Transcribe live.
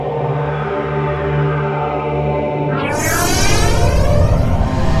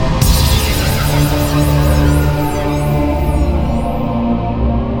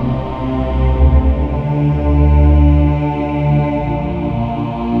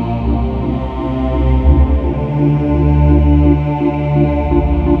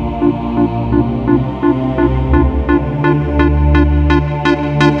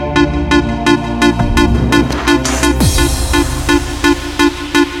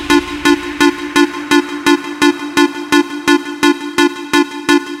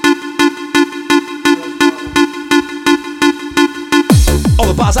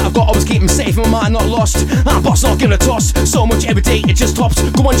So much every day, it just tops.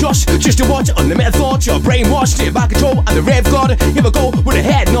 Go on, Josh, just to watch. Unlimited thoughts, you're brainwashed. You're back control, and the rave god. Here we go with a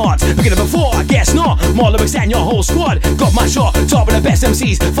head nod. Beginning before, I guess not. More lyrics than your whole squad. Got my shot, top of the best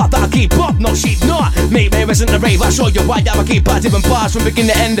MCs. Thought that I'd keep up, no sheep, not. Mate, there isn't a rave. I'll show you why I keep bad different bars from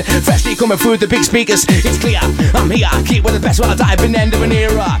beginning to end. Freshly coming through the big speakers. It's clear, I'm here. Keep with the best while I dive in the end of an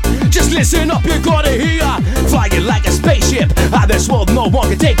era. Just listen up, you gotta hear. Flying like a spaceship. Out of this world, no one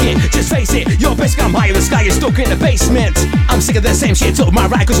can take it. Just face it, your best I'm high in the sky, you're stuck in the basement. I'm sick of the same shit, took my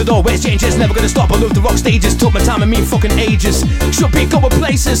ride cause it always changes. Never gonna stop, I love the rock stages. Took my time and mean fucking ages. Should be going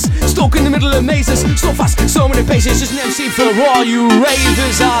places, stuck in the middle of mazes. So fast, so many paces, just an MC for all you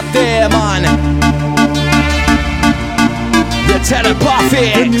ravers out there, man. The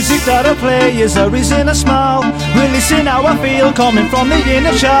Telepathics. The music that I play is a reason I smile, releasing how I feel, coming from the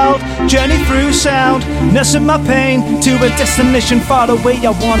inner child. Journey through sound, nursing my pain to a destination far away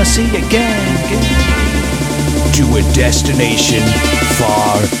I wanna see again. To a destination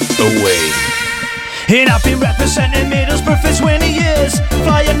far away. And I've been representing Middlesbrough for 20 years,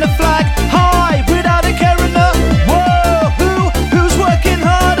 flying the flag high without a care in the world. Who's working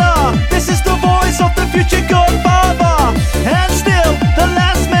harder? This is the voice of the future godfather. And still the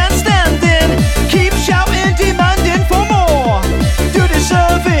last man standing, keep shouting, demanding for more. You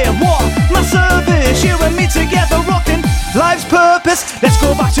deserve it, what? My service, you and me together rocking life's purpose. Let's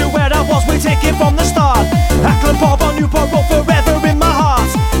go back to where I was, we take it from the start. Ackland Pub on Newport Road, forever in my heart.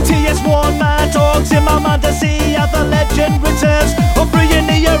 TS1 Mad Dogs in my mind to see how the legend returns. Aubrey in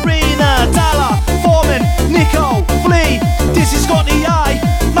the arena, Dalla, Foreman, Nico, Flea, Dizzy Scotty I,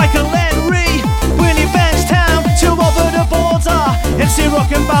 Michael Henry, Willie Bankstown, to over the border. MC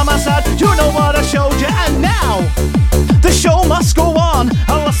rockin' by my side, you know what I showed you. And now, the show must go on.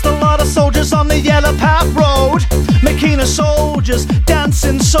 I lost a lot of soldiers on the Yellow Path Road. Makina soldiers,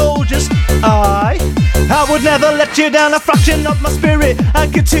 dancing soldiers. I would never let you down, a fraction of my spirit I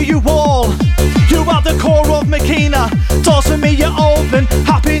give to you all. You are the core of Makina. Doors for me you're open,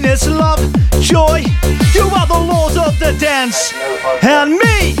 happiness, love, joy. You are the lord of the dance. And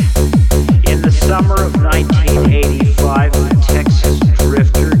me! In the summer of 1985, a Texas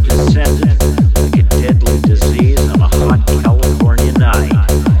drifter descended like a deadly disease on a hot California night.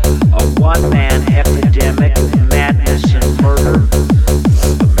 A one-man epidemic of madness and murder.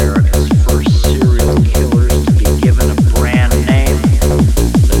 America's first serial killers to be given a brand name.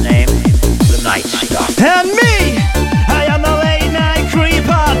 The name, The Night Stalker. And me! I am the late night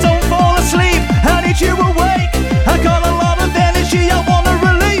creeper. Don't fall asleep, I need you awake. I got a lot of energy I wanna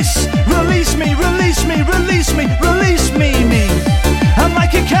release. Release me, release me, release me, release me. I'm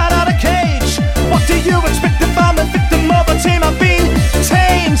like a cat out of cage. What do you expect if I'm a victim of a team? I've been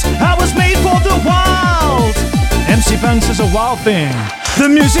tamed, I was made for the wild. MC Bounce is a wild thing. The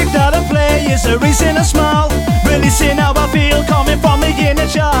music that I play is the reason I smile, releasing how I feel, coming from the inner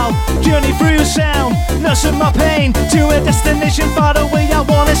child. Journey through sound, nursing my pain to a destination far away I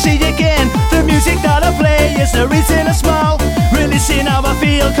wanna see again. The music that I play is the reason I smile, releasing how I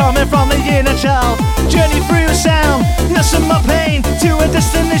feel, coming from the inner child. Journey through sound, nursing my pain to a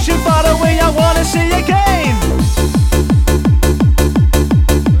destination far away I wanna see